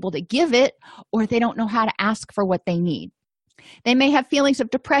not able to give it or they don't know how to ask for what they need. They may have feelings of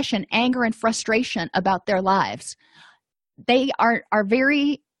depression, anger, and frustration about their lives. They are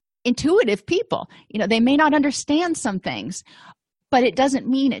very intuitive people. They may not understand some things, but it doesn't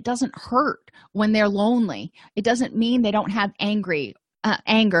mean it doesn't hurt when they're lonely. It doesn't mean they don't have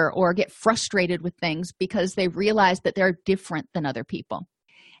anger or get frustrated with things because they realize that they're different than other people.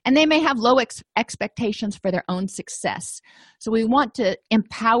 And they may have low expectations for their own success. So we want to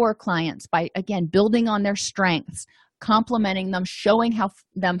empower clients by, again, building on their strengths, complimenting them, showing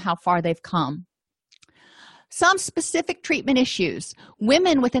them how far they've come. Some specific treatment issues.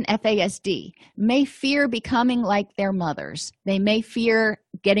 Women with an FASD may fear becoming like their mothers. They may fear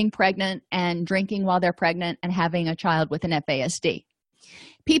getting pregnant and drinking while they're pregnant and having a child with an FASD.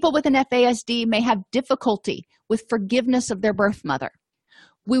 People with an FASD may have difficulty with forgiveness of their birth mother.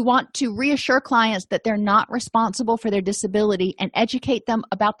 We want to reassure clients that they're not responsible for their disability and educate them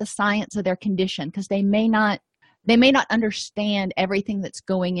about the science of their condition because they may not understand everything that's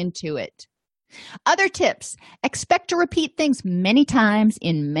going into it. Other tips: expect to repeat things many times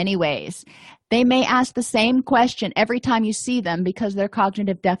in many ways. They may ask the same question every time you see them because they're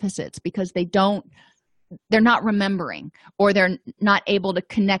cognitive deficits, because they're not remembering, or they're not able to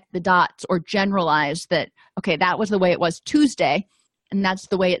connect the dots or generalize that, okay, that was the way it was Tuesday, and that's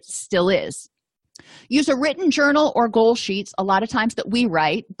the way it still is. Use a written journal or goal sheets, a lot of times that we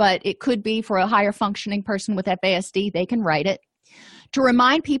write, but it could be for a higher functioning person with FASD, they can write it, to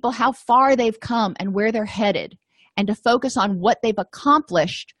remind people how far they've come and where they're headed, and to focus on what they've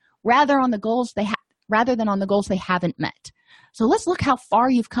accomplished rather than on the goals they haven't met. So let's look how far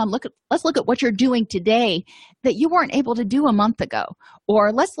you've come. Let's look at what you're doing today that you weren't able to do a month ago.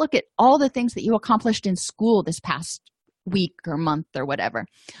 Or let's look at all the things that you accomplished in school this past week or month or whatever.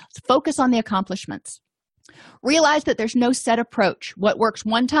 So focus on the accomplishments. Realize that there's no set approach. What works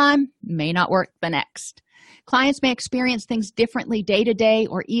one time may not work the next. Clients may experience things differently day to day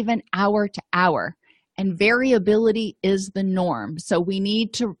or even hour to hour, and variability is the norm. So we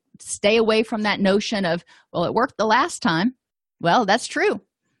need to stay away from that notion of, well, it worked the last time. Well, that's true,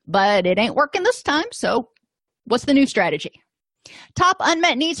 but it ain't working this time. So what's the new strategy? Top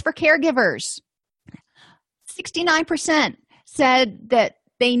unmet needs for caregivers. 69% said that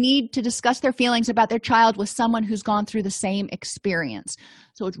they need to discuss their feelings about their child with someone who's gone through the same experience.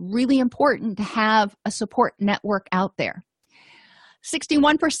 So it's really important to have a support network out there.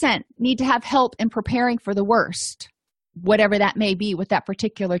 61% need to have help in preparing for the worst, whatever that may be with that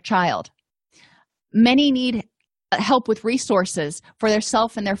particular child. Many need help with resources for their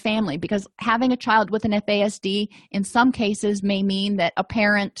self and their family, because having a child with an FASD in some cases may mean that a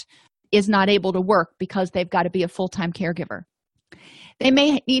parent is not able to work because they've got to be a full-time caregiver. They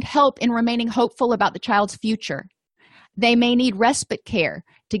may need help in remaining hopeful about the child's future. They may need respite care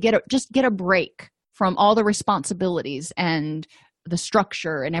to get a break from all the responsibilities and the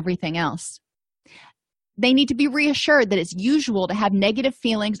structure and everything else. They need to be reassured that it's usual to have negative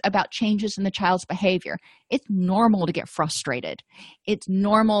feelings about changes in the child's behavior. It's normal to get frustrated. It's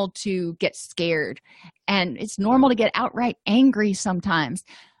normal to get scared. And it's normal to get outright angry sometimes.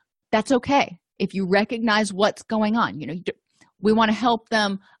 That's okay if you recognize what's going on. We want to help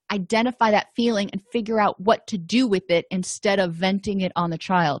them identify that feeling and figure out what to do with it instead of venting it on the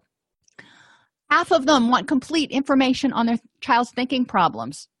child. Half of them want complete information on their child's thinking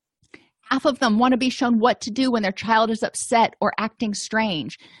problems. Half of them want to be shown what to do when their child is upset or acting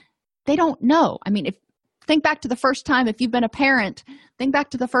strange. They don't know. Think back to the first time, if you've been a parent, think back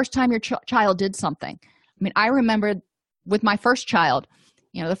to the first time your child did something. I remember with my first child,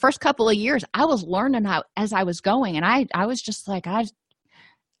 the first couple of years, I was learning how as I was going, and I was just like, I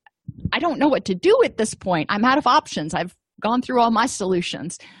don't know what to do at this point. I'm out of options. I've gone through all my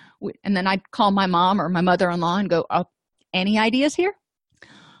solutions. And then I'd call my mom or my mother-in-law and go, oh, any ideas here?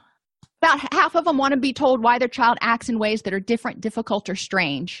 About half of them want to be told why their child acts in ways that are different, difficult, or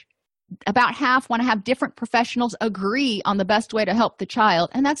strange. About half want to have different professionals agree on the best way to help the child,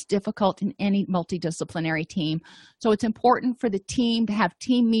 and that's difficult in any multidisciplinary team. So it's important for the team to have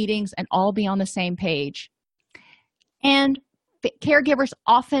team meetings and all be on the same page. And caregivers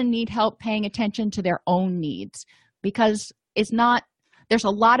often need help paying attention to their own needs, because there's a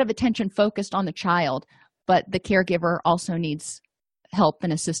lot of attention focused on the child, but the caregiver also needs help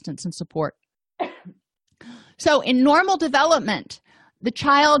and assistance and support. So in normal development, the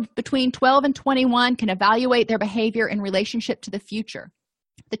child between 12 and 21 can evaluate their behavior in relationship to the future.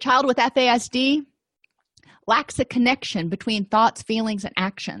 The child with FASD lacks a connection between thoughts, feelings, and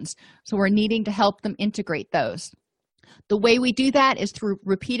actions, so we're needing to help them integrate those. The way we do that is through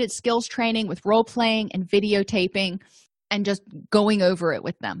repeated skills training with role-playing and videotaping and just going over it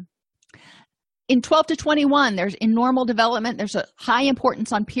with them. In 12 to 21, in normal development, there's a high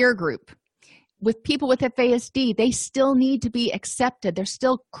importance on peer group. With people with FASD, they still need to be accepted. They're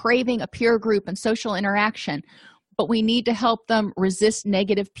still craving a peer group and social interaction, but we need to help them resist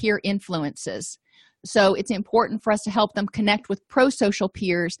negative peer influences. So it's important for us to help them connect with pro-social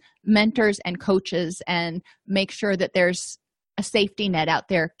peers, mentors, and coaches, and make sure that there's a safety net out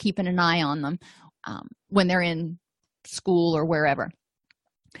there keeping an eye on them when they're in school or wherever.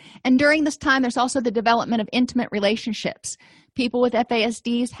 And during this time, there's also the development of intimate relationships. People with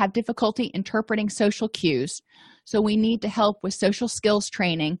FASDs have difficulty interpreting social cues, so we need to help with social skills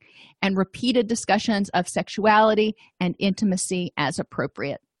training and repeated discussions of sexuality and intimacy as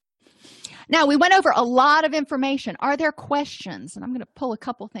appropriate. Now, we went over a lot of information. Are there questions? And I'm going to pull a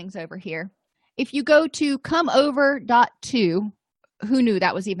couple things over here. If you go to comeover.to, who knew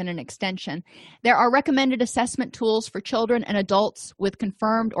that was even an extension? There are recommended assessment tools for children and adults with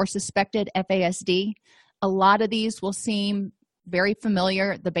confirmed or suspected FASD. A lot of these will seem very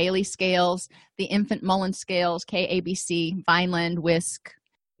familiar. The Bailey scales, the Infant Mullen scales, KABC, Vineland, WISC.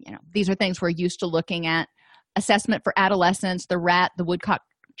 These are things we're used to looking at. Assessment for adolescents, the RAT, the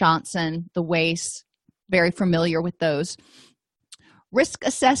Woodcock-Johnson, the WACE, very familiar with those. Risk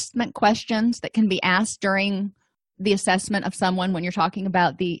assessment questions that can be asked during the assessment of someone when you're talking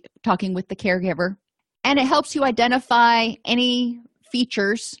with the caregiver. And it helps you identify any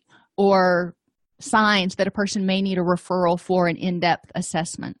features or signs that a person may need a referral for an in-depth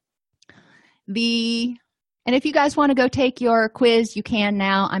assessment. And if you guys want to go take your quiz, you can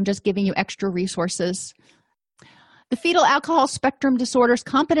now. I'm just giving you extra resources. The Fetal Alcohol Spectrum Disorders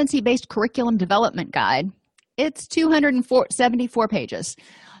Competency-Based Curriculum Development Guide. It's 274 pages.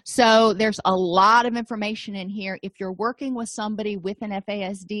 So there's a lot of information in here. If you're working with somebody with an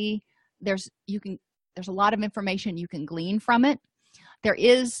FASD, there's a lot of information you can glean from it. There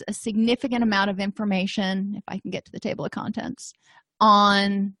is a significant amount of information, if I can get to the table of contents,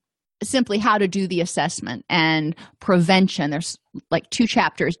 on simply how to do the assessment and prevention. There's like 2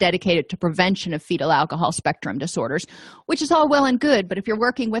 chapters dedicated to prevention of fetal alcohol spectrum disorders, which is all well and good, but if you're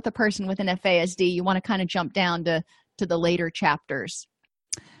working with a person with an FASD, you want to kind of jump down to the later chapters.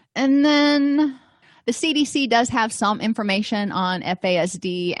 And then the CDC does have some information on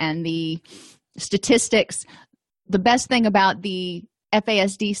FASD and the statistics. The best thing about the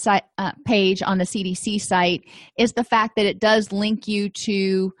FASD site, page on the CDC site is the fact that it does link you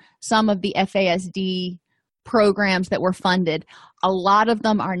to some of the FASD programs that were funded. A lot of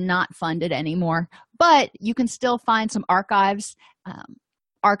them are not funded anymore, but you can still find some archived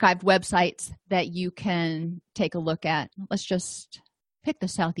websites that you can take a look at. Let's just pick the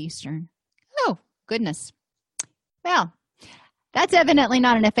Southeastern. Oh, goodness. Well, that's evidently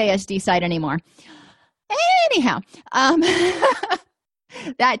not an FASD site anymore. Anyhow,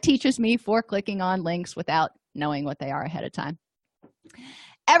 that teaches me for clicking on links without knowing what they are ahead of time.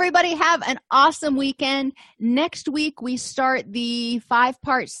 Everybody have an awesome weekend. Next week, we start the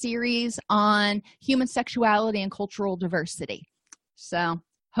 5-part series on human sexuality and cultural diversity. So,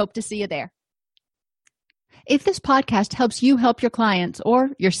 hope to see you there. If this podcast helps you help your clients or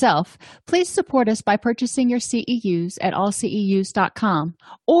yourself, please support us by purchasing your CEUs at allceus.com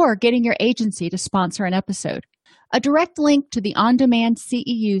or getting your agency to sponsor an episode. A direct link to the on-demand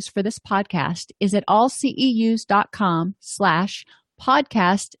CEUs for this podcast is at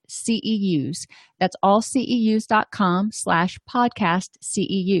allceus.com/podcast CEUs. That's allceus.com/podcast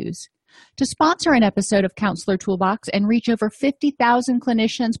CEUs. To sponsor an episode of Counselor Toolbox and reach over 50,000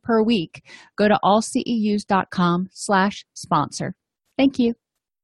 clinicians per week, go to allceus.com/sponsor. Thank you.